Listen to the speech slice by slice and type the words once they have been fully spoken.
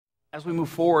As we move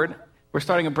forward, we're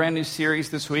starting a brand new series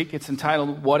this week. It's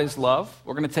entitled, What is Love?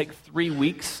 We're going to take 3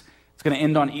 weeks. It's going to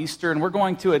end on Easter, and we're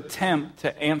going to attempt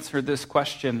to answer this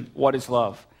question, what is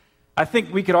love? I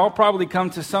think we could all probably come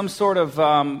to some sort of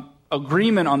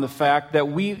agreement on the fact that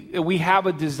we have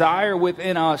a desire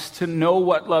within us to know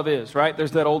what love is, right?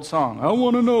 There's that old song, I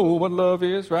want to know what love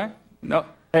is, right? No,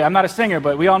 hey, I'm not a singer,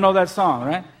 but we all know that song,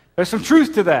 right? There's some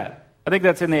truth to that. I think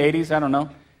that's in the 80s, I don't know.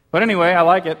 But anyway, I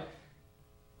like it.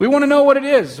 We want to know what it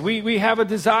is. We have a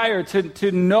desire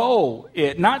to know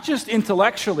it, not just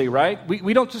intellectually, right?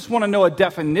 We don't just want to know a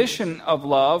definition of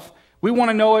love. We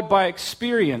want to know it by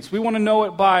experience. We want to know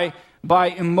it by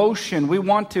emotion. We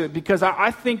want to, because I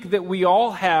think that we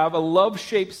all have a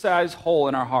love-shaped size hole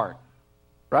in our heart,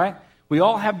 right? We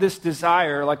all have this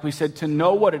desire, like we said, to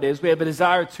know what it is. We have a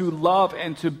desire to love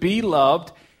and to be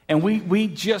loved, and we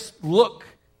just look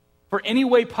for any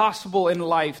way possible in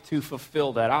life to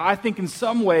fulfill that. I think in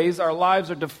some ways our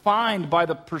lives are defined by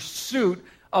the pursuit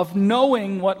of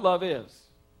knowing what love is,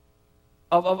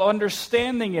 of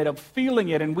understanding it, of feeling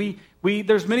it. And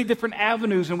there's many different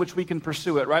avenues in which we can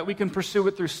pursue it, right? We can pursue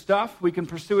it through stuff. We can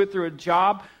pursue it through a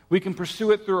job. We can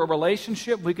pursue it through a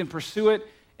relationship. We can pursue it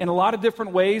in a lot of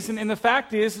different ways. And the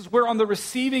fact is we're on the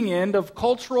receiving end of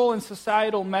cultural and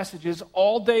societal messages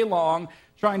all day long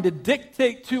trying to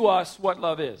dictate to us what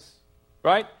love is.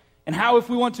 Right? And how if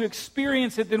we want to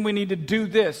experience it, then we need to do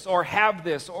this, or have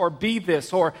this, or be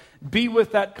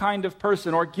with that kind of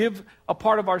person, or give a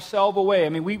part of ourselves away. I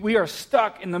mean, we are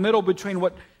stuck in the middle between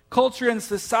what culture and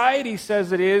society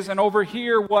says it is, and over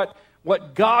here what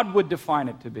God would define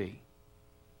it to be.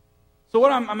 So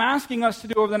what I'm asking us to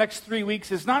do over the next 3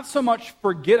 weeks is not so much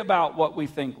forget about what we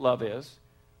think love is,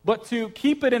 but to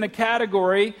keep it in a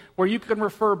category where you can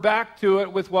refer back to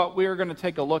it with what we're going to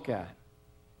take a look at.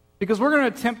 Because we're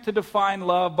going to attempt to define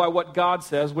love by what God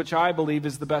says, which I believe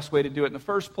is the best way to do it in the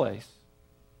first place.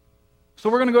 So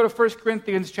we're going to go to 1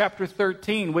 Corinthians chapter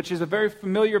 13, which is a very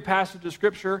familiar passage of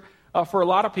Scripture for a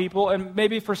lot of people, and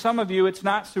maybe for some of you it's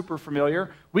not super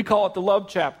familiar. We call it the love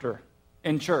chapter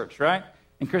in church, right?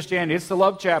 In Christianity, it's the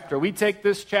love chapter. We take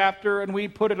this chapter and we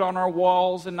put it on our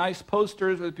walls in nice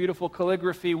posters with beautiful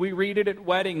calligraphy. We read it at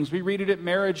weddings. We read it at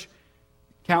marriage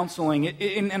counseling,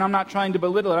 and I'm not trying to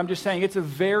belittle it. I'm just saying it's a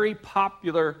very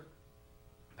popular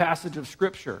passage of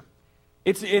Scripture.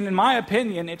 In my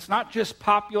opinion, it's not just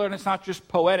popular and it's not just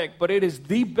poetic, but it is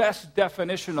the best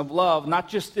definition of love, not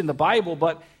just in the Bible,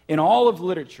 but in all of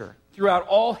literature, throughout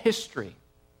all history.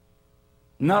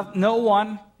 No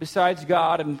one besides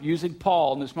God, and using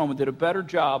Paul in this moment, did a better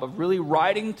job of really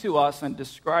writing to us and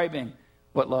describing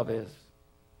what love is.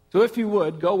 So if you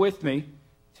would, go with me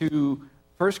to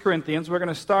 1 Corinthians. We're going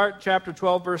to start chapter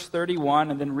 12, verse 31,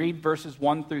 and then read verses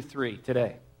 1 through 3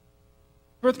 today.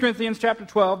 1 Corinthians chapter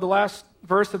 12, the last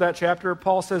verse of that chapter,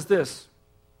 Paul says this,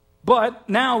 "But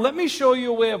now let me show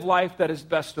you a way of life that is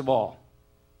best of all."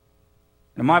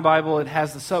 In my Bible, it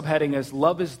has the subheading as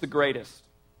 "Love is the greatest."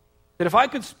 That if I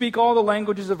could speak all the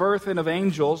languages of earth and of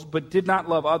angels, but did not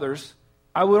love others,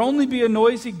 I would only be a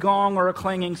noisy gong or a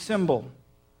clanging cymbal.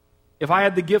 If I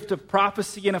had the gift of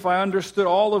prophecy, and if I understood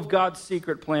all of God's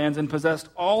secret plans and possessed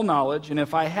all knowledge, and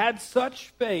if I had such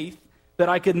faith that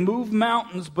I could move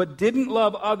mountains but didn't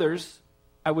love others,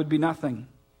 I would be nothing.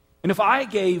 And if I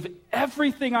gave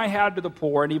everything I had to the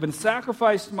poor and even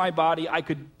sacrificed my body, I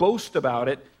could boast about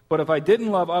it, but if I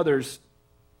didn't love others,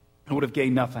 I would have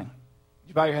gained nothing. Would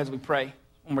you bow your heads as we pray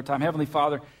one more time? Heavenly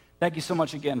Father, thank you so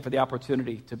much again for the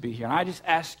opportunity to be here. And I just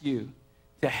ask you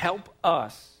to help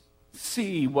us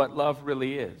see what love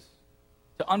really is,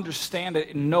 to understand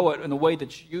it and know it in the way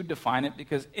that you define it,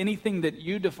 because anything that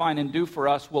you define and do for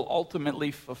us will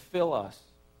ultimately fulfill us.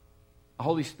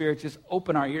 Holy Spirit, just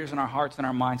open our ears and our hearts and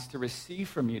our minds to receive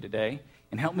from you today,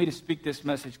 and help me to speak this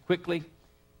message quickly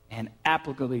and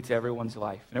applicably to everyone's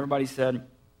life. And everybody said,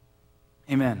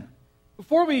 amen.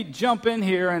 Before we jump in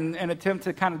here and attempt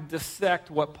to kind of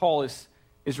dissect what Paul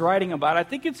is writing about, I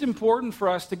think it's important for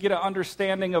us to get an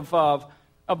understanding of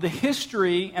the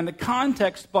history and the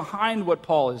context behind what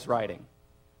Paul is writing.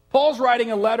 Paul's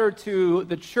writing a letter to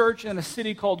the church in a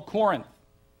city called Corinth.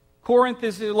 Corinth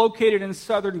is located in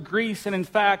southern Greece, and in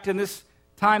fact, in this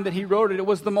time that he wrote it, it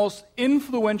was the most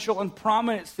influential and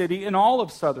prominent city in all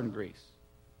of southern Greece.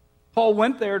 Paul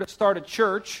went there to start a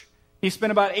church. He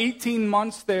spent about 18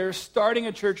 months there starting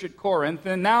a church at Corinth,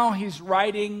 and now he's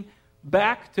writing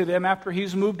back to them after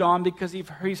he's moved on because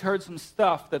he's heard some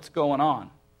stuff that's going on.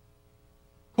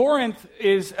 Corinth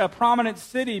is a prominent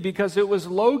city because it was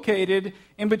located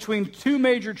in between two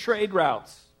major trade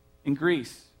routes in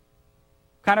Greece,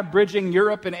 kind of bridging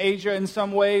Europe and Asia in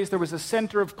some ways. There was a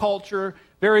center of culture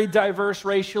very diverse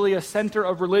racially, a center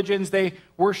of religions. They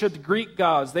worshipped Greek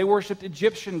gods. They worshipped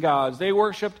Egyptian gods. They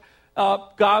worshipped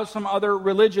gods from other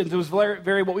religions. It was very,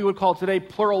 very what we would call today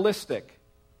pluralistic,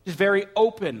 just very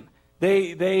open.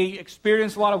 They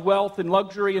experienced a lot of wealth and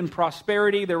luxury and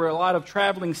prosperity. There were a lot of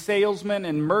traveling salesmen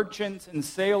and merchants and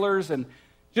sailors, and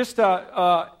just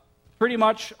pretty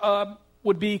much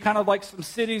would be kind of like some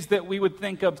cities that we would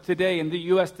think of today in the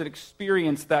U.S. that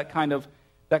experienced that kind of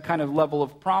level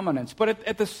of prominence. But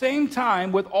at the same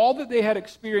time, with all that they had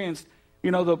experienced,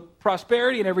 the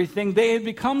prosperity and everything, they had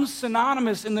become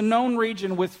synonymous in the known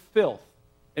region with filth.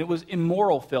 It was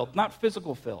immoral filth, not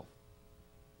physical filth.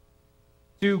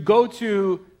 To go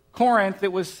to Corinth,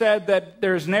 it was said that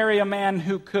there's nary a man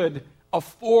who could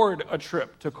afford a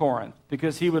trip to Corinth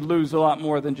because he would lose a lot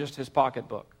more than just his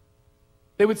pocketbook.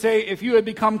 They would say if you had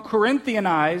become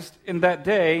Corinthianized in that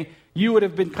day, you would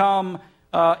have become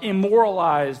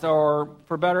immoralized, or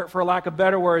for lack of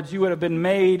better words, you would have been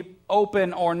made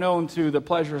open or known to the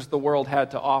pleasures the world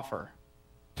had to offer.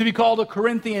 To be called a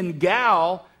Corinthian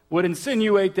gal would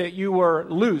insinuate that you were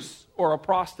loose or a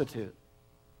prostitute.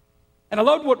 And I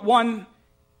loved what one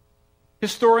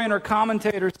historian or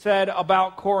commentator said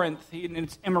about Corinth and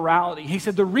its immorality. He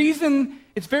said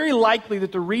it's very likely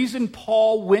that the reason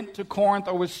Paul went to Corinth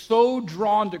or was so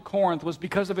drawn to Corinth was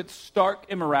because of its stark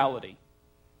immorality.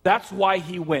 That's why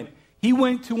he went. He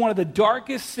went to one of the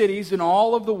darkest cities in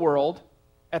all of the world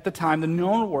at the time, the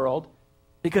known world,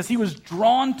 because he was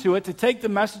drawn to it to take the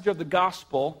message of the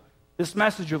gospel, this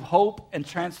message of hope and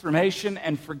transformation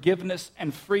and forgiveness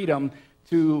and freedom,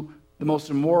 to the most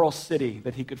immoral city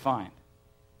that he could find.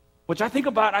 Which I think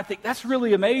about, I think that's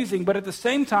really amazing, but at the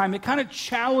same time, it kind of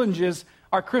challenges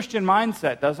our Christian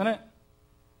mindset, doesn't it?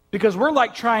 Because we're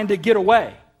like trying to get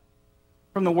away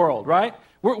from the world, right?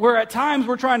 We're at times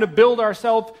we're trying to build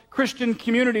ourselves Christian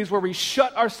communities where we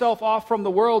shut ourselves off from the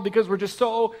world because we're just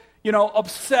so,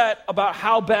 upset about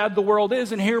how bad the world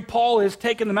is. And here Paul is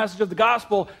taking the message of the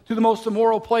gospel to the most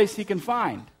immoral place he can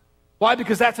find. Why?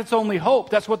 Because that's its only hope.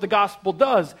 That's what the gospel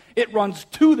does. It runs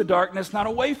to the darkness, not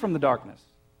away from the darkness.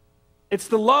 It's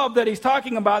the love that he's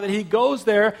talking about, that he goes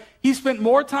there. He spent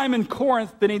more time in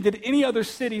Corinth than he did any other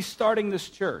city starting this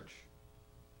church.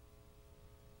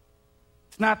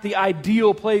 It's not the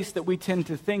ideal place that we tend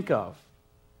to think of.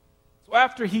 So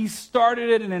after he started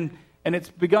it and it's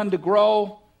begun to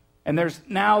grow, and there's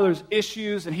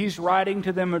issues, and he's writing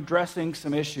to them addressing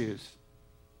some issues.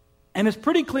 And it's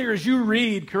pretty clear as you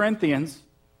read Corinthians,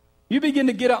 you begin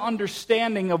to get an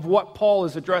understanding of what Paul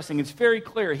is addressing. It's very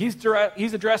clear. He's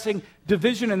addressing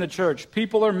division in the church.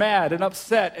 People are mad and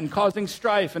upset and causing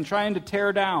strife and trying to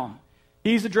tear down.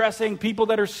 He's addressing people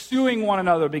that are suing one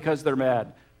another because they're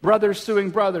mad. Brothers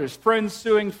suing brothers, friends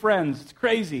suing friends. It's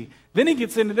crazy. Then he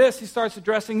gets into this. He starts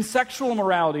addressing sexual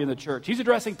immorality in the church. He's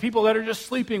addressing people that are just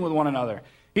sleeping with one another.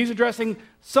 He's addressing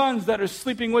sons that are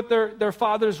sleeping with their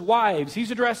father's wives.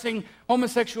 He's addressing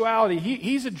homosexuality.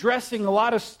 He's addressing a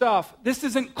lot of stuff. This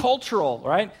isn't cultural,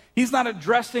 right? He's not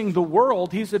addressing the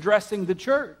world. He's addressing the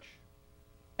church.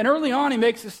 And early on, he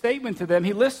makes a statement to them.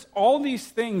 He lists all these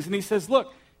things, and he says,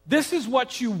 look, this is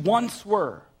what you once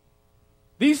were.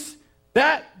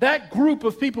 That group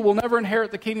of people will never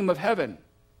inherit the kingdom of heaven.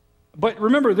 But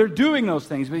remember, they're doing those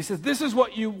things. But he says, this is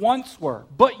what you once were.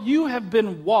 But you have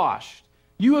been washed.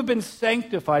 You have been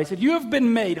sanctified. He said, you have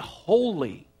been made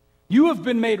holy. You have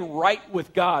been made right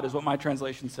with God, is what my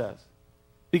translation says.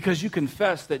 Because you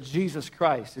confess that Jesus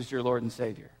Christ is your Lord and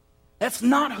Savior. That's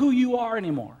not who you are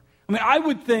anymore. I mean, I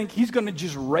would think he's going to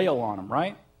just rail on them,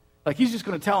 right? Like he's just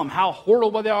going to tell them how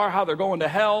horrible they are, how they're going to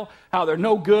hell, how they're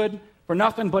no good for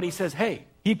nothing. But he says, hey,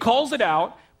 he calls it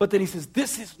out, but then he says,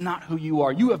 this is not who you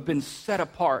are. You have been set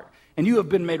apart. And you have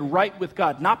been made right with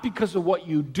God, not because of what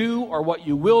you do or what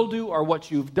you will do or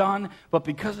what you've done, but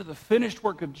because of the finished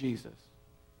work of Jesus.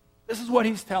 This is what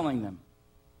he's telling them.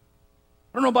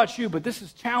 I don't know about you, but this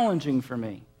is challenging for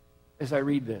me as I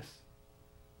read this.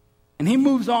 And he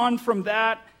moves on from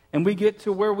that, and we get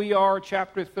to where we are,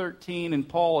 chapter 13, and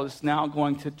Paul is now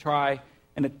going to try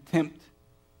and attempt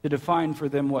to define for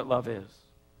them what love is.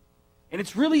 And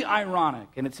it's really ironic,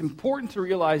 and it's important to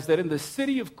realize that in the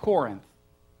city of Corinth,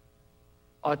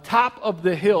 atop of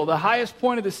the hill, the highest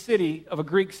point of the city, of a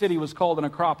Greek city, was called an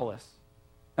Acropolis.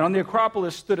 And on the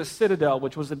Acropolis stood a citadel,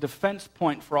 which was a defense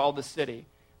point for all the city.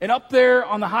 And up there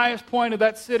on the highest point of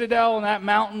that citadel and that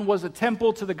mountain was a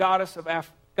temple to the goddess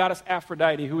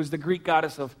Aphrodite, who was the Greek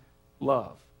goddess of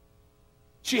love.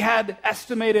 She had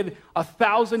estimated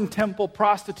 1,000 temple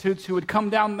prostitutes who would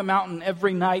come down the mountain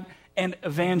every night and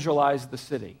evangelize the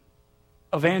city,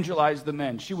 evangelize the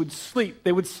men.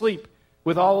 They would sleep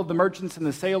with all of the merchants and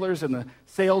the sailors and the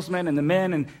salesmen and the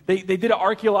men. And they did an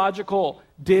archaeological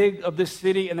dig of this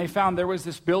city, and they found there was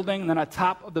this building, and then on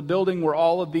top of the building were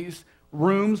all of these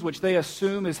rooms, which they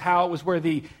assume is how it was where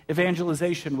the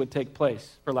evangelization would take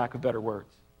place, for lack of better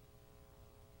words.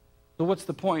 So what's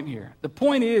the point here? The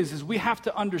point is we have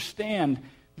to understand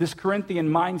this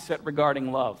Corinthian mindset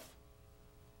regarding love.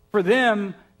 For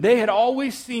them, they had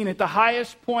always seen at the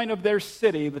highest point of their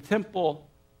city, the temple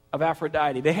of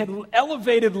Aphrodite. They had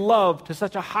elevated love to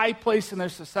such a high place in their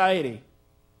society.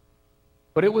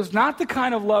 But it was not the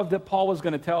kind of love that Paul was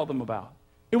going to tell them about.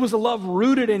 It was a love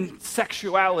rooted in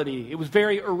sexuality. It was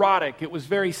very erotic. It was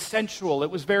very sensual. It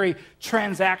was very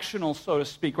transactional, so to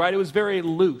speak, right? It was very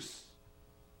loose.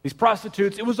 These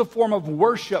prostitutes, it was a form of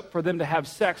worship for them to have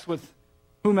sex with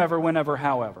whomever, whenever,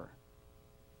 however.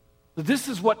 So this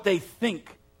is what they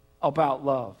think about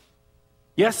love.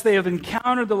 Yes, they have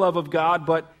encountered the love of God,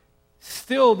 but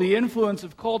still the influence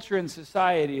of culture and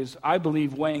society is, I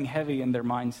believe, weighing heavy in their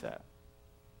mindset.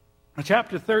 Now,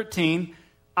 chapter 13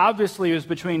 obviously is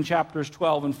between chapters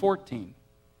 12 and 14,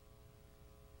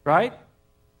 right?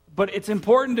 But it's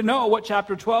important to know what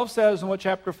chapter 12 says and what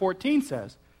chapter 14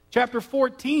 says. Chapter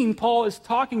 14, Paul is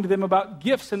talking to them about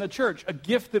gifts in the church, a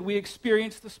gift that we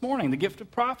experienced this morning, the gift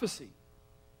of prophecy.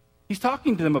 He's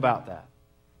talking to them about that.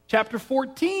 Chapter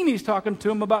 14, he's talking to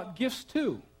them about gifts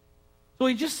too. So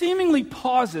he just seemingly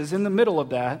pauses in the middle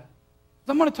of that.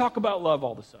 I'm going to talk about love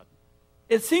all of a sudden.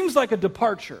 It seems like a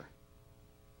departure.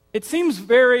 It seems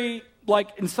very, like,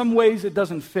 in some ways it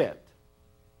doesn't fit.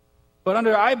 But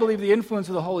under, I believe, the influence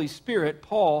of the Holy Spirit,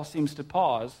 Paul seems to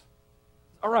pause.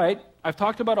 All right, I've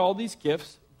talked about all these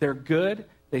gifts. They're good.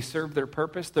 They serve their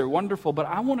purpose. They're wonderful. But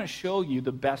I want to show you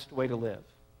the best way to live.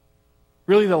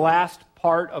 Really, the last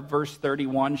part of verse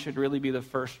 31 should really be the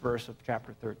first verse of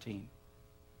chapter 13.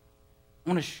 I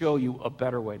want to show you a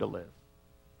better way to live.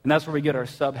 And that's where we get our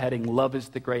subheading, love is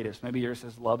the greatest. Maybe yours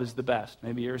says love is the best.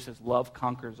 Maybe yours says love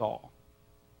conquers all.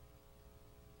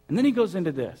 And then he goes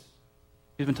into this.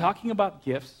 He's been talking about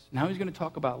gifts. Now he's going to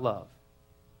talk about love.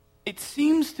 It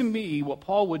seems to me what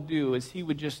Paul would do is he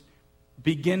would just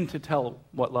begin to tell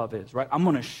what love is, right? I'm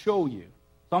going to show you.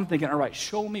 So I'm thinking, all right,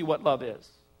 show me what love is.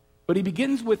 But he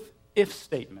begins with if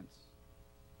statements.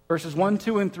 Verses 1,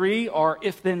 2, and 3 are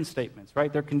if-then statements,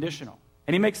 right? They're conditional.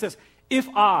 And he makes this, if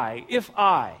I.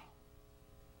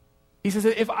 He says,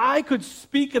 if I could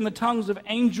speak in the tongues of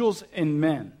angels and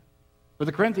men. For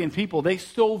the Corinthian people, they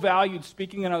so valued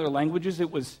speaking in other languages,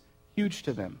 it was huge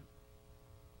to them.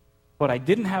 But I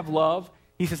didn't have love.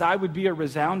 He says, I would be a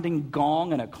resounding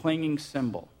gong and a clanging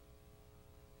cymbal.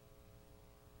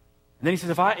 And then he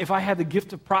says, if I had the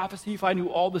gift of prophecy, if I knew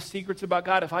all the secrets about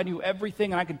God, if I knew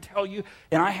everything and I could tell you,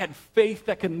 and I had faith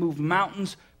that could move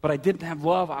mountains, but I didn't have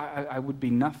love, I would be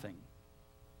nothing.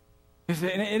 He said,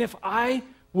 and if I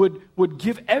would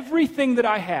give everything that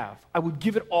I have, I would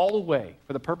give it all away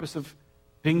for the purpose of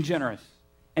being generous.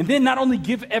 And then not only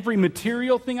give every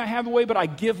material thing I have away, but I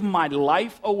give my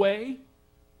life away,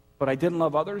 but I didn't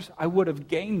love others, I would have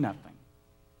gained nothing.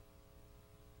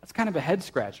 That's kind of a head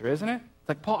scratcher, isn't it? It's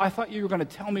like, Paul, I thought you were going to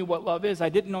tell me what love is. I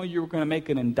didn't know you were going to make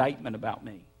an indictment about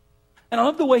me. And I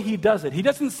love the way he does it. He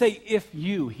doesn't say if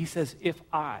you, he says if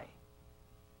I,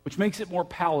 which makes it more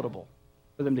palatable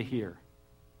for them to hear.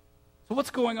 So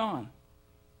what's going on?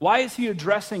 Why is he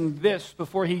addressing this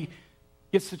before he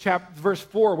gets to verse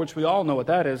 4, which we all know what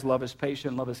that is? Love is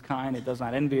patient, love is kind, it does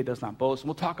not envy, it does not boast. And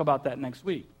we'll talk about that next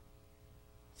week.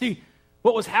 See,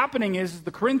 what was happening is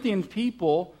the Corinthian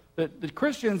people, the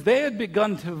Christians, they had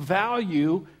begun to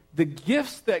value the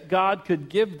gifts that God could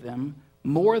give them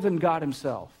more than God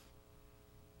himself.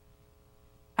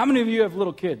 How many of you have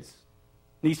little kids?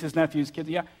 Nieces, nephews, kids?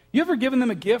 Yeah. You ever given them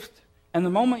a gift, and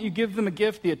the moment you give them a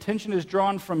gift, the attention is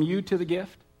drawn from you to the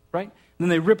gift, right? And then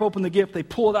they rip open the gift, they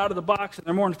pull it out of the box, and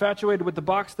they're more infatuated with the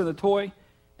box than the toy.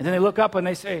 And then they look up and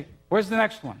they say, where's the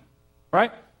next one?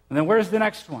 Right? And then where's the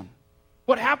next one?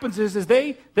 What happens is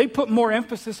they put more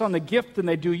emphasis on the gift than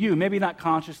they do you. Maybe not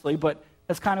consciously, but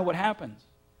that's kind of what happens.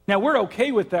 Now, we're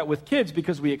okay with that with kids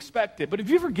because we expect it. But have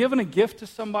you ever given a gift to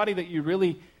somebody that you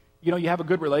really, you have a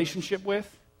good relationship with,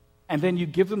 and then you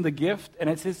give them the gift, and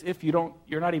it's as if you're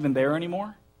not even there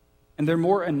anymore, and they're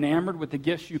more enamored with the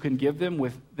gifts you can give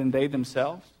them than they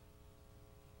themselves?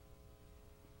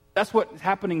 That's what's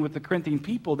happening with the Corinthian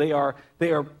people. They are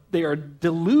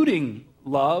diluting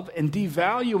love and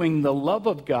devaluing the love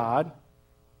of God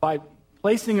by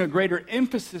placing a greater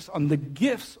emphasis on the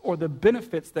gifts or the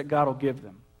benefits that God will give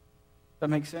them. Does that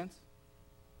make sense?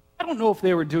 I don't know if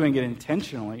they were doing it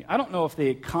intentionally. I don't know if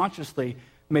they consciously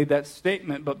made that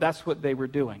statement, but that's what they were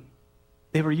doing.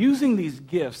 They were using these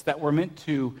gifts that were meant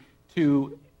to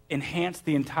to enhance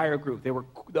the entire group. They were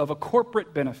of a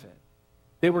corporate benefit.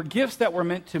 They were gifts that were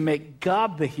meant to make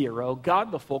God the hero,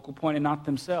 God the focal point, and not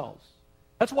themselves.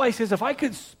 That's why he says, if I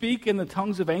could speak in the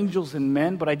tongues of angels and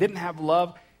men, but I didn't have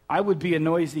love, I would be a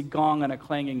noisy gong and a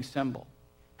clanging cymbal.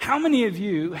 How many of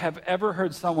you have ever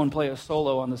heard someone play a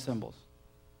solo on the cymbals?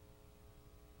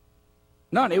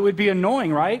 None. It would be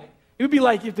annoying, right? It would be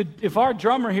like if our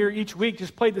drummer here each week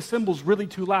just played the cymbals really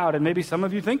too loud, and maybe some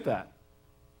of you think that.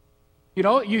 You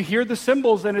know, you hear the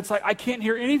cymbals, and it's like, I can't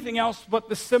hear anything else but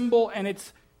the cymbal, and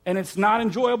it's not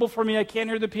enjoyable for me. I can't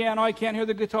hear the piano, I can't hear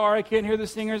the guitar, I can't hear the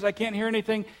singers, I can't hear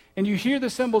anything. And you hear the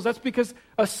cymbals, that's because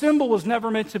a cymbal was never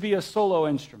meant to be a solo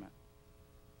instrument.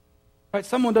 Right?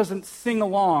 Someone doesn't sing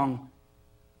along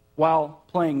while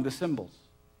playing the cymbals.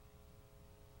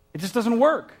 It just doesn't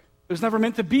work. It was never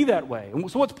meant to be that way.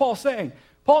 So what's Paul saying?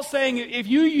 Paul's saying if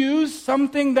you use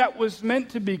something that was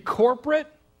meant to be corporate,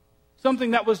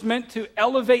 something that was meant to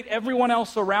elevate everyone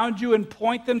else around you and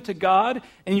point them to God,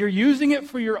 and you're using it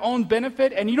for your own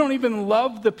benefit, and you don't even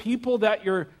love the people that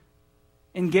you're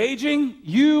engaging,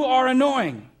 you are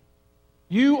annoying.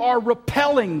 You are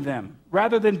repelling them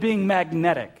rather than being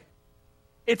magnetic.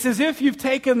 It's as if you've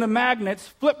taken the magnets,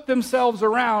 flipped themselves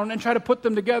around, and try to put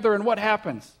them together, and what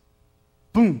happens?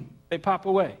 Boom, they pop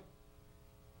away.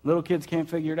 Little kids can't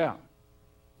figure it out.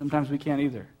 Sometimes we can't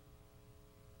either.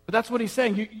 But that's what he's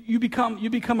saying. You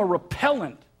become a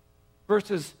repellent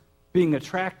versus being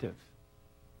attractive.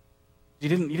 You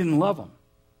didn't love them.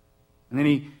 And then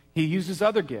he uses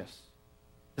other gifts.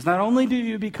 Because not only do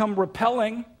you become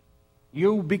repelling,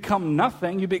 you become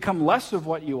nothing, you become less of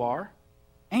what you are,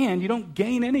 and you don't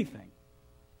gain anything.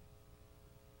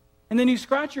 And then you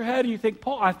scratch your head and you think,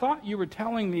 Paul, I thought you were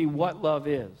telling me what love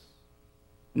is,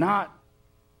 not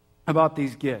about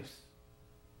these gifts.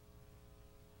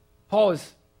 Paul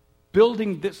is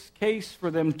building this case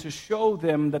for them to show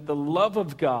them that the love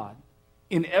of God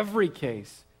in every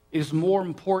case is more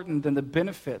important than the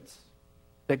benefits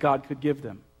that God could give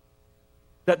them.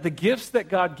 That the gifts that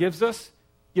God gives us,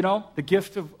 you know, the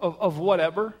gift of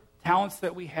whatever talents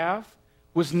that we have,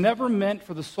 was never meant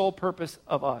for the sole purpose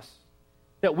of us.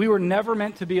 That we were never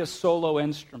meant to be a solo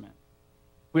instrument.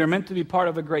 We are meant to be part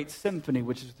of a great symphony,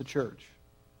 which is the church.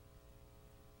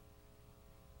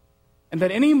 And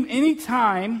that any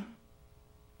time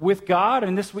with God,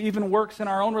 and this even works in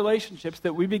our own relationships,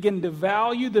 that we begin to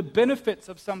value the benefits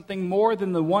of something more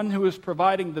than the one who is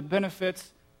providing the benefits,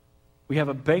 we have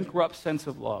a bankrupt sense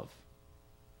of love.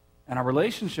 And our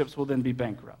relationships will then be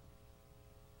bankrupt.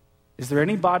 Is there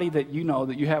anybody that you know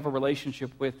that you have a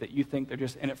relationship with that you think they're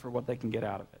just in it for what they can get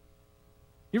out of it?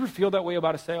 You ever feel that way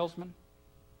about a salesman?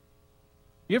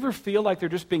 You ever feel like they're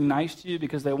just being nice to you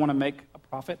because they want to make a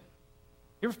profit?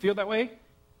 You ever feel that way?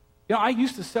 You know, I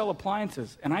used to sell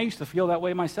appliances, and I used to feel that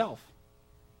way myself.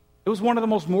 It was one of the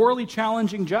most morally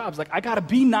challenging jobs. Like, I got to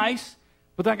be nice,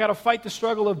 but then I got to fight the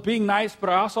struggle of being nice, but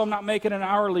I also am not making an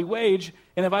hourly wage,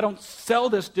 and if I don't sell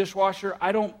this dishwasher,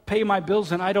 I don't pay my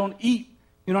bills and I don't eat.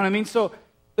 You know what I mean? So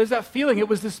there's that feeling. It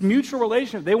was this mutual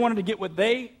relationship. They wanted to get what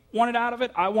they wanted out of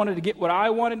it. I wanted to get what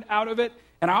I wanted out of it.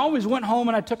 And I always went home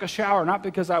and I took a shower, not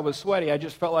because I was sweaty. I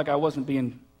just felt like I wasn't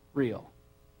being real.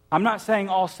 I'm not saying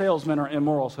all salesmen are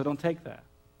immoral, so don't take that.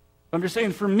 But I'm just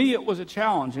saying for me it was a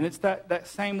challenge, and it's that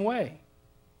same way.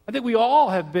 I think we all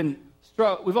have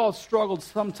we've all struggled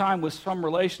sometime with some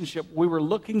relationship. We were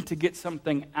looking to get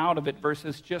something out of it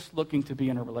versus just looking to be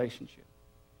in a relationship.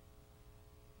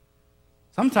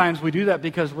 Sometimes we do that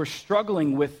because we're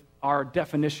struggling with our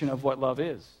definition of what love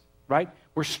is, right?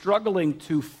 We're struggling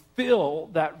to fill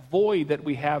that void that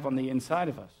we have on the inside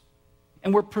of us.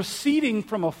 And we're proceeding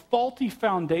from a faulty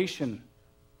foundation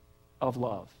of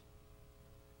love.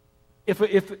 If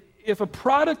a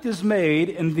product is made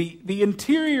and the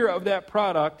interior of that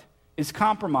product is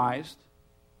compromised,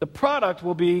 the product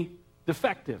will be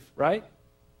defective, right?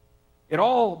 It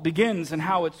all begins in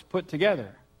how it's put together.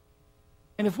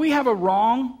 And if we have a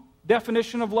wrong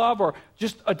definition of love, or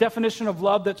just a definition of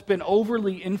love that's been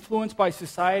overly influenced by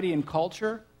society and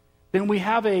culture, then we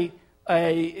have a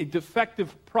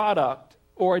defective product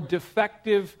or a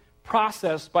defective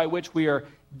process by which we are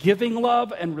giving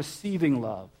love and receiving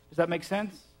love. Does that make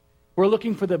sense? We're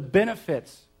looking for the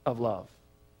benefits of love.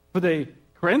 For the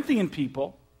Corinthian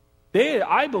people, they,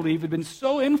 I believe, had been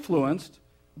so influenced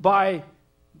by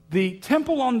the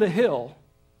temple on the hill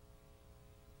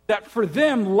that for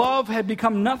them, love had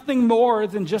become nothing more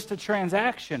than just a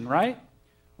transaction, right?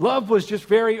 Love was just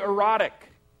very erotic,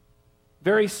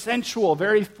 very sensual,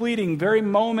 very fleeting, very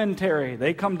momentary.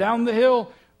 They come down the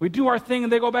hill, we do our thing,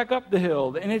 and they go back up the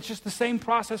hill. And it's just the same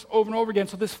process over and over again.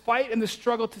 So this fight and this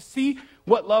struggle to see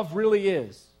what love really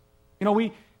is.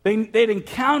 They'd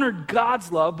encountered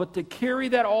God's love, but to carry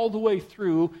that all the way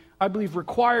through, I believe,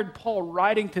 required Paul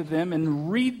writing to them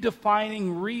and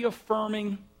redefining,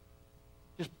 reaffirming,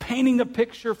 just painting the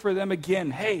picture for them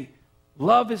again. Hey,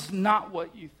 love is not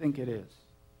what you think it is.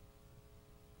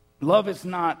 Love is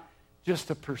not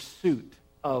just a pursuit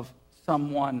of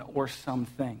someone or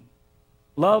something.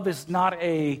 Love is not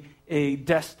a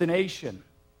destination,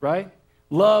 right?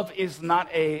 Love is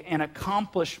not an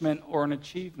accomplishment or an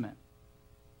achievement.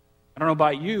 I don't know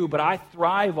about you, but I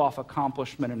thrive off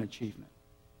accomplishment and achievement.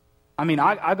 I mean,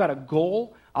 I've got a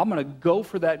goal. I'm going to go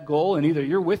for that goal, and either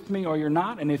you're with me or you're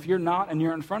not. And if you're not and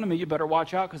you're in front of me, you better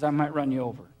watch out because I might run you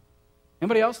over.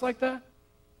 Anybody else like that?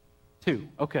 2.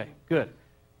 Okay, good.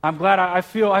 I'm glad I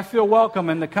feel welcome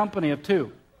in the company of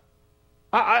 2.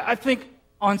 I think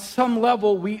on some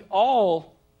level we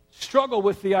all struggle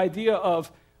with the idea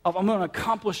of I'm going to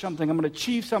accomplish something, I'm going to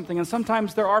achieve something. And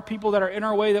sometimes there are people that are in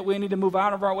our way that we need to move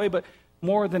out of our way, but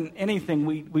more than anything,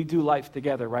 we do life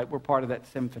together, right? We're part of that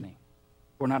symphony.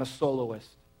 We're not a soloist.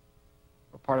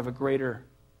 We're part of a greater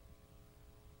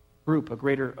group, a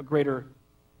greater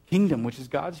kingdom, which is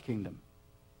God's kingdom.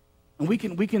 And we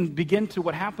can begin to,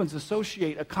 what happens,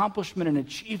 associate accomplishment and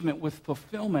achievement with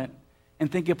fulfillment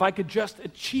and think if I could just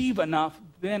achieve enough,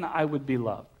 then I would be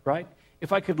loved, right?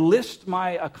 If I could list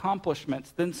my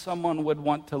accomplishments, then someone would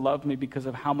want to love me because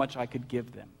of how much I could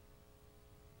give them.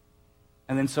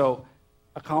 And then so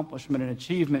accomplishment and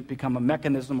achievement become a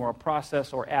mechanism or a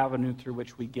process or avenue through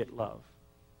which we get love.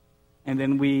 And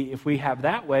then if we have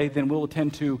that way, then we'll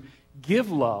tend to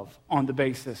give love on the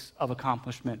basis of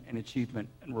accomplishment and achievement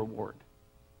and reward.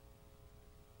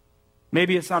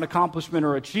 Maybe it's not accomplishment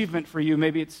or achievement for you.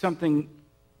 Maybe it's something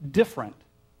different.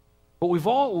 But we've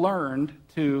all learned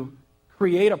to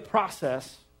create a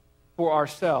process for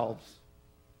ourselves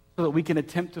so that we can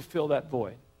attempt to fill that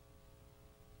void.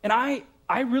 And I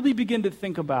really begin to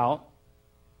think about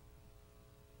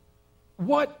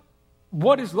what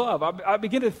is love? I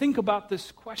begin to think about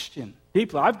this question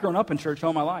deeply. I've grown up in church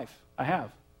all my life. I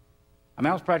have.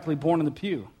 I was practically born in the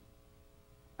pew.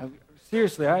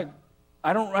 Seriously,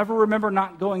 I don't ever remember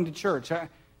not going to church.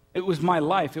 It was my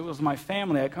life. It was my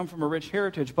family. I come from a rich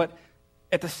heritage. But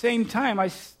at the same time, I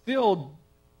still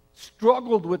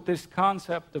struggled with this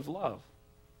concept of love.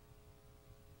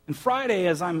 And Friday,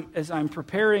 as I'm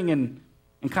preparing and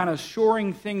kind of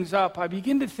shoring things up, I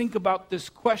begin to think about this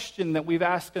question that we've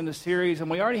asked in the series, and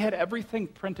we already had everything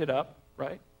printed up,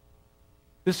 right?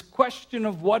 This question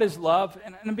of what is love,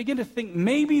 and I begin to think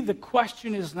maybe the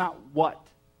question is not what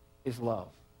is love.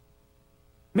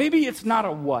 Maybe it's not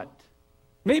a what.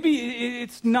 Maybe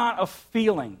it's not a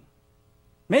feeling.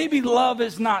 Maybe love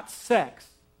is not sex,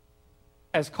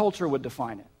 as culture would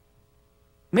define it.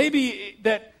 Maybe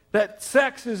that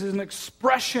sex is an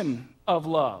expression of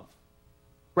love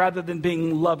rather than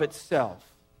being love itself.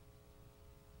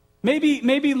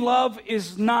 Maybe love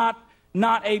is not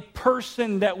a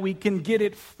person that we can get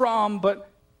it from, but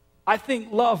I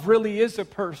think love really is a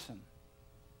person,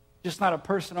 just not a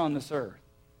person on this earth.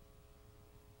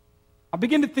 I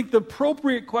begin to think the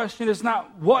appropriate question is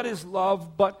not what is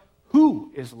love, but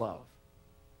who is love?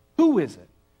 Who is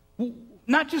it?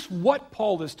 Not just what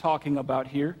Paul is talking about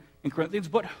here in Corinthians,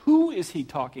 but who is he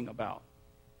talking about?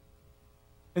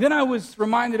 And then I was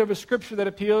reminded of a scripture that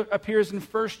appears in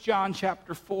 1 John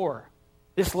chapter 4.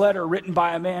 This letter written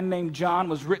by a man named John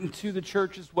was written to the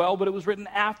church as well, but it was written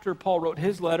after Paul wrote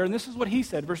his letter. And this is what he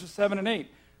said, verses 7 and 8.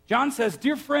 John says,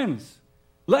 "Dear friends,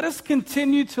 let us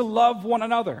continue to love one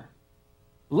another.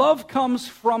 Love comes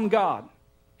from God.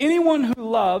 Anyone who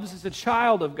loves is a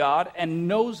child of God and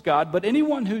knows God, but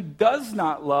anyone who does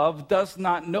not love does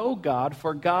not know God,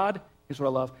 for God is what I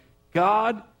love.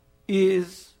 God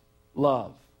is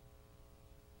love."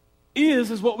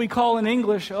 Is what we call in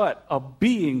English what? A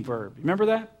being verb. Remember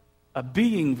that? A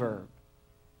being verb.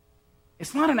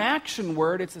 It's not an action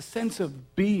word, it's a sense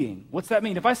of being. What's that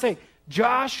mean? If I say,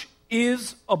 Josh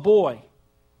is a boy,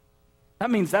 that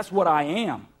means that's what I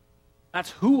am.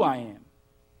 That's who I am.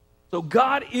 So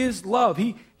God is love.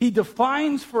 He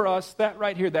defines for us that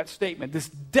right here, that statement, this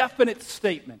definite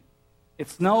statement.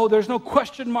 There's no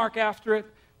question mark after it.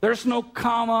 There's no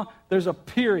comma. There's a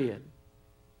period.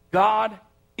 God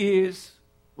is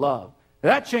love.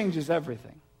 That changes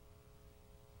everything.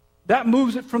 That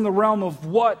moves it from the realm of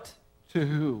what to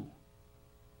who.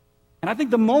 And I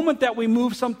think the moment that we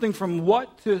move something from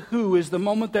what to who is the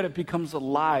moment that it becomes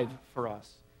alive for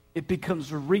us. It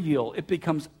becomes real. It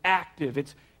becomes active.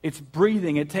 It's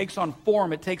breathing. It takes on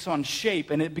form. It takes on shape.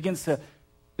 And it begins to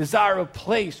desire a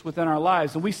place within our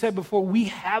lives. And we said before, we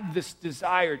have this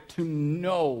desire to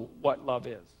know what love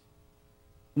is.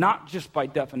 not just by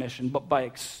definition, but by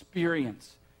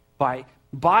experience, by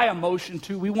emotion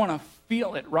too. We want to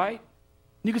feel it, right?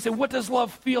 And you can say, what does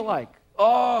love feel like?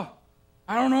 Oh,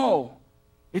 I don't know.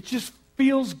 It just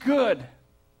feels good.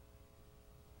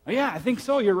 Oh, yeah, I think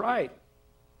so, you're right.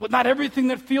 But not everything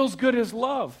that feels good is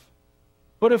love.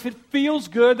 But if it feels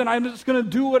good, then I'm just going to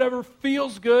do whatever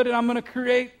feels good, and I'm going to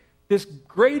create this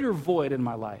greater void in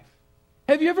my life.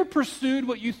 Have you ever pursued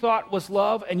what you thought was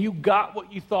love, and you got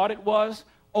what you thought it was,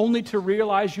 only to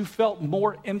realize you felt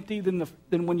more empty than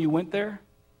when you went there?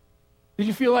 Did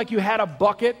you feel like you had a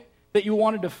bucket that you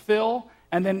wanted to fill,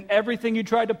 and then everything you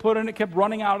tried to put in it kept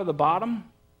running out of the bottom?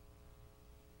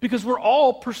 Because we're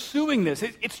all pursuing this.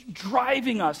 It's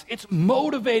driving us. It's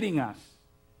motivating us.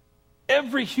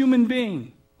 Every human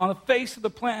being on the face of the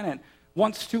planet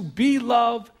wants to be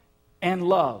loved and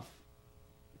love.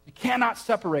 You cannot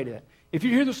separate it. If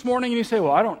you're here this morning and you say,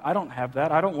 well, I don't have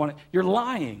that, I don't want it, you're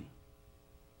lying.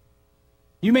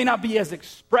 You may not be as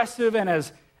expressive and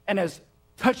as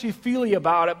touchy-feely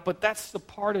about it, but that's the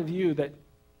part of you that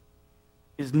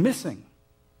is missing.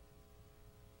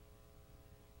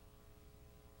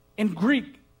 In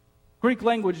Greek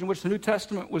language in which the New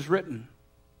Testament was written,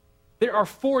 there are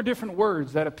 4 different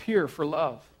words that appear for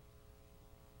love.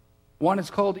 One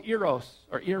is called eros,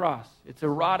 or eros. It's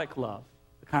erotic love,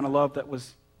 the kind of love that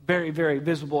was very, very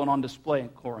visible and on display in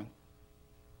Corinth.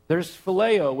 There's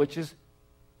phileo, which is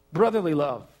brotherly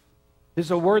love.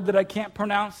 There's a word that I can't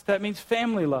pronounce that means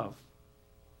family love.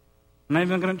 I'm not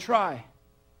even going to try.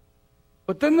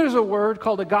 But then there's a word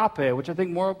called agape, which I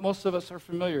think most of us are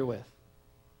familiar with.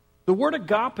 The word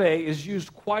agape is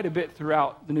used quite a bit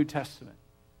throughout the New Testament.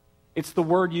 It's the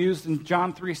word used in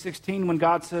John 3:16 when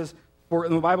God says,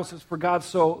 and the Bible says, for God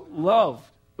so loved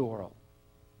the world.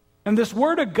 And this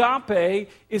word agape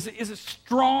is a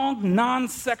strong,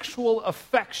 non-sexual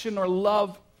affection or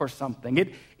love for something.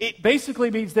 It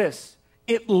basically means this.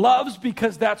 It loves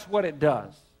because that's what it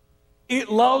does. It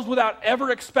loves without ever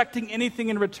expecting anything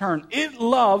in return. It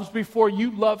loves before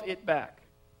you love it back.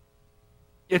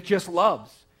 It just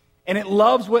loves. And it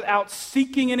loves without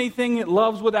seeking anything. It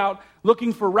loves without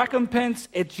looking for recompense.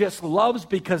 It just loves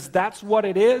because that's what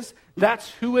it is, that's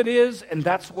who it is, and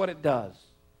that's what it does.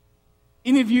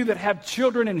 Any of you that have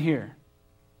children in here,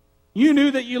 you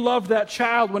knew that you loved that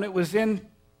child when it was in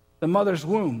the mother's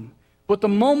womb. But the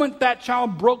moment that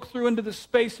child broke through into the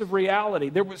space of reality,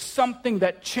 there was something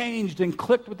that changed and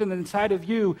clicked within the inside of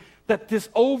you, that this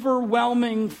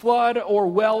overwhelming flood or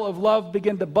well of love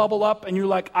began to bubble up, and you're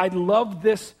like, I love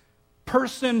this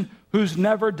person who's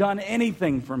never done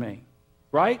anything for me,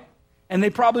 right? And they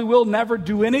probably will never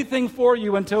do anything for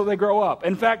you until they grow up.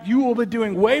 In fact, you will be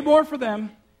doing way more for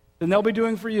them than they'll be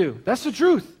doing for you. That's the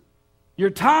truth. Your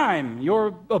time,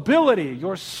 your ability,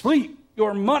 your sleep,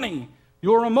 your money,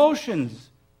 your emotions,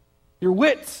 your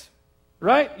wits,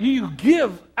 right? You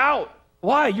give out.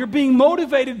 Why? You're being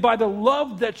motivated by the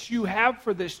love that you have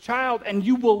for this child, and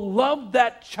you will love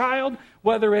that child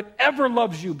whether it ever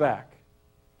loves you back,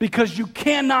 because you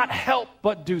cannot help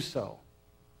but do so.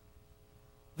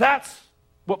 That's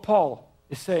what Paul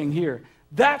is saying here.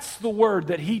 That's the word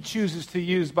that he chooses to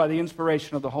use by the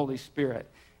inspiration of the Holy Spirit.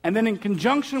 And then in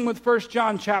conjunction with 1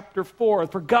 John chapter 4,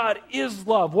 for God is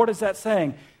love. What is that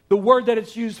saying? The word that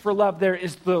it's used for love there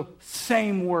is the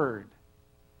same word.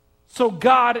 So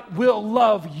God will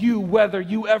love you whether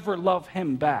you ever love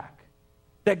him back.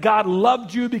 That God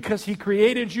loved you because he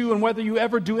created you, and whether you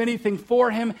ever do anything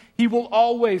for him, he will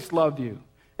always love you.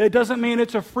 It doesn't mean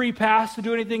it's a free pass to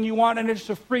do anything you want and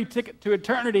it's a free ticket to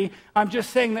eternity. I'm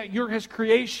just saying that you're his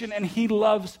creation and he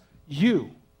loves you.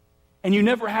 And you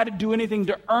never had to do anything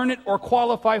to earn it or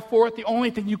qualify for it. The only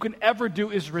thing you can ever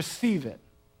do is receive it.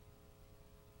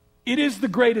 It is the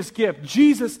greatest gift.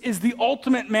 Jesus is the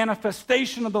ultimate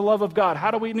manifestation of the love of God. How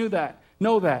do we know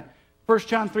that? 1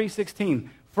 John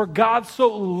 3:16. For God so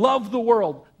loved the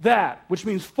world that, which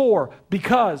means for,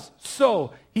 because,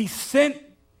 so, he sent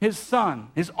his Son,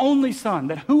 his only Son,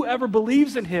 that whoever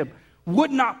believes in him would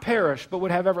not perish, but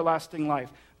would have everlasting life.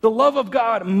 The love of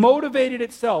God motivated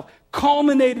itself,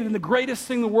 culminated in the greatest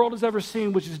thing the world has ever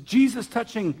seen, which is Jesus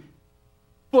touching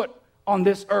foot on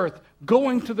this earth,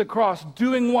 going to the cross,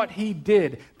 doing what he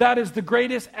did. That is the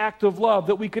greatest act of love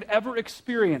that we could ever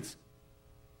experience.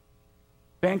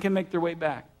 Band can make their way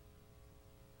back.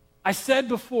 I said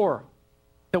before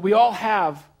that we all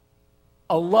have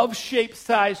a love-shaped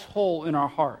size hole in our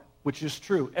heart, which is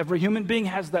true. Every human being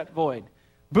has that void.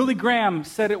 Billy Graham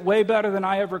said it way better than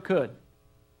I ever could.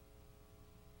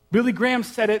 Billy Graham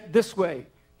said it this way.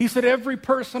 He said every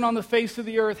person on the face of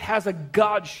the earth has a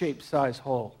God-shaped size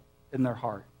hole in their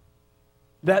heart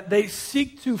that they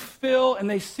seek to fill and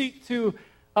they seek to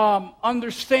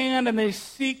understand and they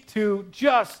seek to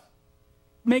just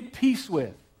make peace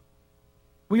with.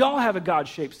 We all have a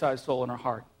God-shaped sized soul in our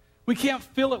heart. We can't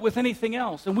fill it with anything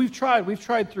else. And we've tried. We've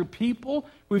tried through people.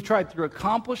 We've tried through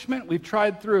accomplishment. We've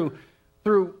tried through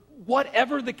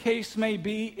whatever the case may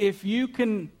be. If you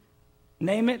can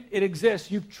name it, it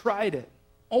exists. You've tried it.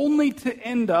 Only to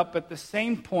end up at the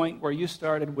same point where you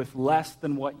started with less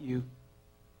than what you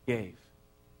gave.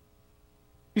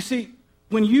 You see,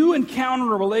 when you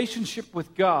encounter a relationship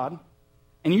with God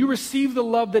and you receive the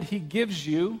love that He gives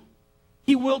you,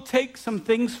 He will take some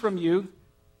things from you,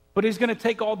 but He's going to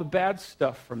take all the bad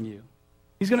stuff from you.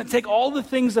 He's going to take all the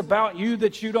things about you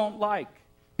that you don't like.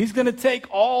 He's going to take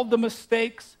all the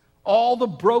mistakes, all the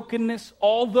brokenness,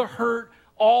 all the hurt,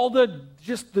 all the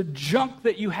junk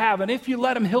that you have. And if you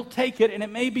let Him, He'll take it, and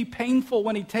it may be painful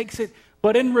when He takes it,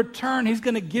 but in return, He's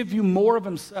going to give you more of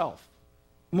Himself,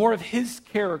 more of His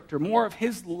character, more of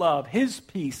His love, His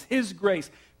peace, His grace.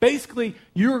 Basically,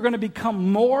 you're going to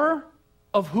become more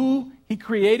of who He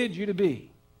created you to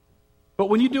be. But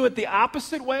when you do it the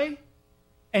opposite way,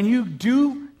 and you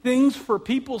do things for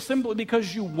people simply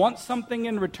because you want something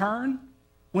in return,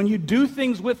 when you do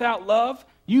things without love,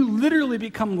 you literally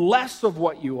become less of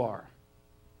what you are.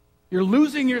 You're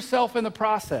losing yourself in the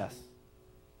process,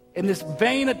 in this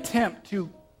vain attempt to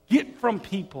get from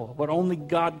people what only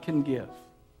God can give.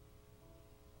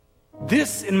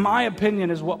 This, in my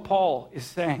opinion, is what Paul is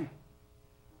saying.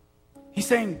 He's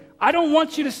saying, I don't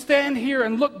want you to stand here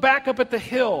and look back up at the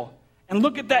hill and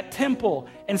look at that temple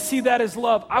and see that as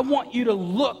love. I want you to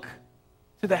look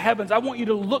to the heavens. I want you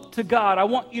to look to God. I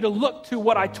want you to look to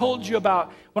what I told you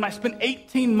about when I spent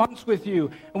 18 months with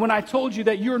you, and when I told you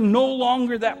that you're no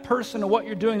longer that person of what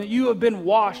you're doing, that you have been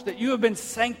washed, that you have been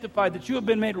sanctified, that you have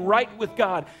been made right with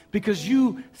God because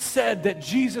you said that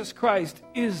Jesus Christ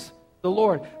is the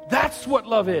Lord. That's what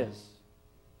love is.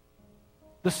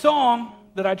 The song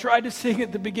that I tried to sing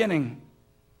at the beginning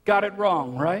got it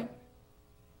wrong, right?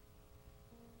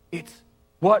 It's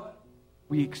what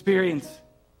we experience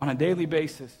on a daily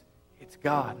basis. It's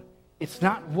God. It's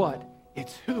not what,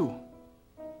 it's who.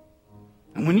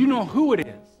 And when you know who it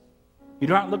is, you're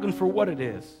not looking for what it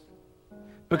is.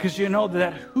 Because you know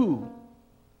that who,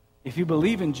 if you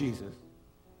believe in Jesus,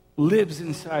 lives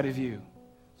inside of you.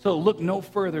 So look no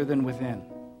further than within.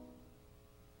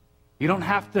 You don't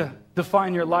have to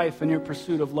define your life in your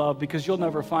pursuit of love, because you'll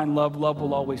never find love. Love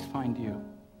will always find you.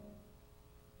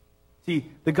 See,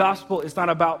 the gospel is not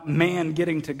about man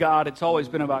getting to God. It's always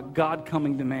been about God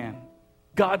coming to man.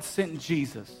 God sent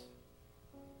Jesus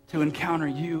to encounter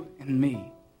you and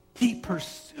me. He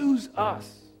pursues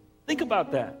us. Think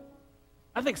about that.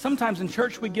 I think sometimes in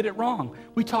church we get it wrong.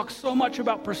 We talk so much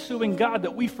about pursuing God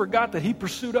that we forgot that He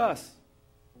pursued us.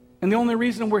 And the only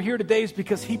reason we're here today is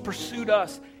because He pursued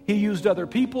us. He used other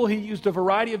people. He used a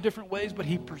variety of different ways, but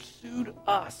He pursued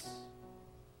us.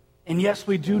 And yes,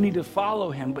 we do need to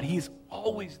follow Him, but He's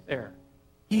always there.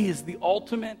 He is the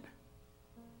ultimate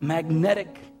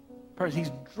magnetic person.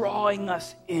 He's drawing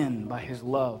us in by His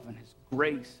love and His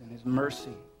grace and His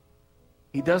mercy.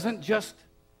 He doesn't just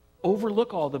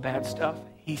overlook all the bad stuff.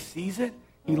 He sees it.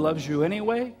 He loves you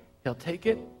anyway. He'll take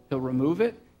it. He'll remove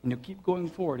it. And you'll keep going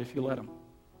forward if you let Him.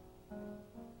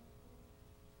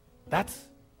 That's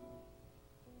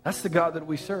the God that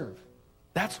we serve.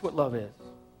 That's what love is.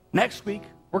 Next week,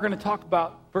 we're going to talk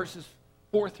about verses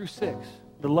 4 through 6.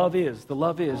 The love is, the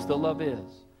love is, the love is.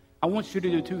 I want you to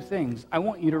do two things. I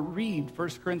want you to read 1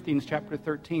 Corinthians chapter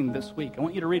 13 this week. I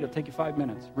want you to read it. It'll take you 5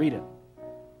 minutes. Read it.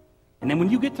 And then when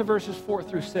you get to verses 4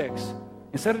 through 6,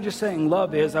 instead of just saying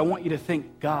love is, I want you to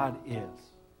think God is.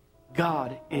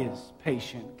 God is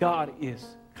patient. God is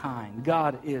kind.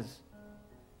 God is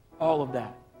all of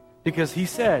that. Because He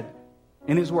said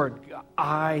in His word,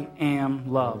 I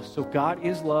am love. So God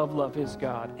is love, love is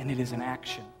God, and it is an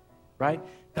action, right?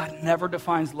 God never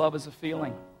defines love as a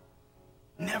feeling.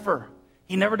 Never.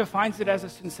 He never defines it as a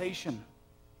sensation.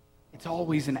 It's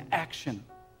always an action.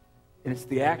 And it's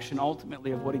the action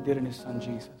ultimately of what He did in His Son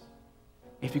Jesus.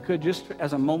 If you could, just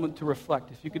as a moment to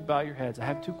reflect, if you could bow your heads. I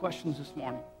have two questions this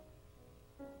morning.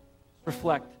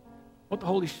 Reflect what the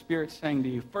Holy Spirit's saying to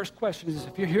you. First question is,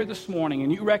 if you're here this morning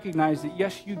and you recognize that,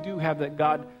 yes, you do have that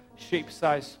God-shaped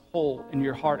size hole in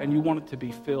your heart and you want it to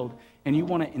be filled, and you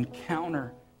want to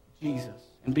encounter Jesus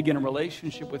and begin a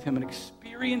relationship with Him and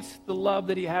experience the love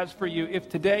that He has for you. If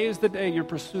today is the day your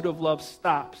pursuit of love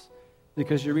stops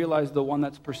because you realize the one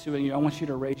that's pursuing you, I want you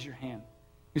to raise your hand.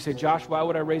 You say, Josh, why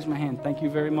would I raise my hand? Thank you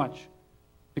very much.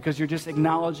 Because you're just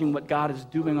acknowledging what God is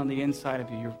doing on the inside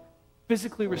of you. You're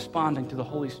physically responding to the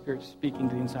Holy Spirit speaking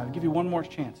to the inside. I'll give you one more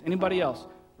chance. Anybody else?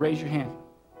 Raise your hand.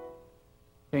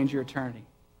 Change your eternity.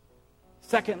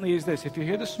 Secondly is this. If you're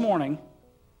here this morning,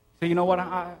 say, you know what,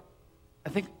 I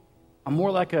think I'm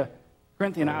more like a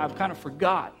Corinthian. I've kind of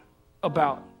forgot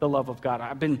about the love of God.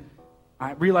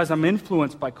 I realize I'm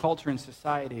influenced by culture and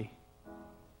society.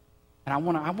 And I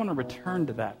want to return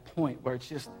to that point where it's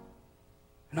just,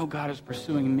 I know God is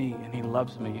pursuing me and he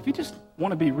loves me. If you just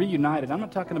want to be reunited, I'm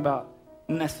not talking about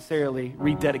necessarily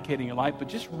rededicating your life, but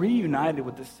just reunited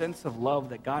with the sense of love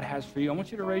that God has for you. I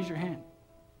want you to raise your hand.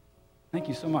 Thank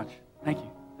you so much. Thank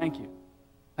you. Thank you.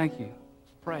 Thank you.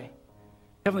 Let's pray.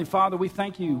 Heavenly Father, we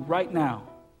thank you right now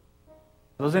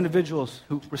for those individuals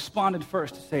who responded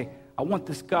first to say, I want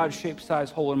this God-shaped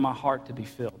size hole in my heart to be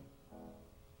filled.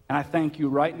 And I thank you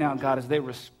right now, God, as they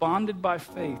responded by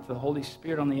faith to the Holy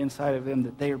Spirit on the inside of them,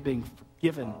 that they are being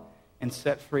forgiven and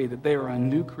set free, that they are a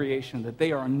new creation, that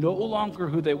they are no longer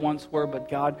who they once were, but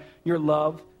God, your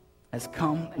love has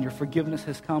come and your forgiveness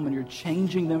has come and you're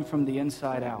changing them from the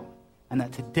inside out. And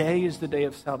that today is the day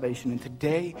of salvation and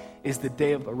today is the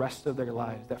day of the rest of their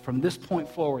lives, that from this point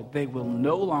forward, they will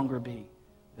no longer be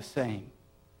the same.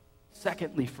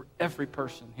 Secondly, for every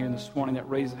person here this morning that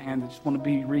raised a hand, that just want to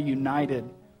be reunited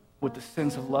with the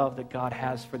sense of love that God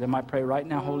has for them, I pray right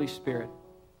now, Holy Spirit,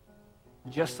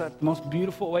 just that the most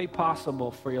beautiful way possible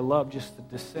for your love just to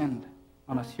descend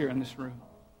on us here in this room.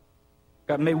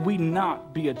 God, may we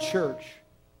not be a church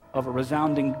of a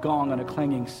resounding gong and a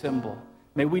clanging cymbal.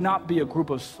 May we not be a group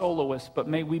of soloists, but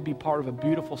may we be part of a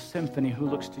beautiful symphony who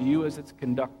looks to you as its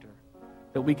conductor,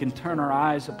 that we can turn our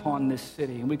eyes upon this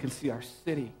city and we can see our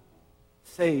city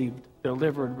saved,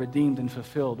 delivered, redeemed, and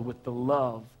fulfilled with the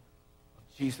love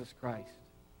of Jesus Christ.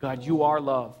 God, you are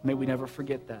love. May we never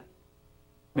forget that.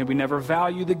 May we never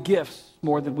value the gifts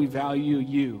more than we value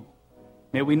you.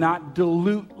 May we not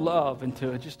dilute love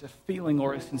into just a feeling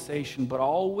or a sensation, but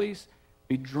always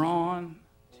be drawn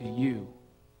to you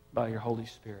by your Holy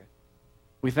Spirit.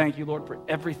 We thank you, Lord, for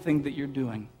everything that you're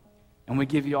doing, and we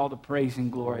give you all the praise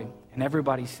and glory. And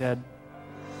everybody said,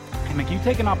 amen. Can you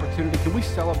take an opportunity? Can we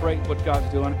celebrate what God's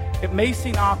doing? It may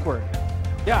seem awkward.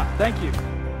 Yeah, thank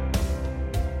you.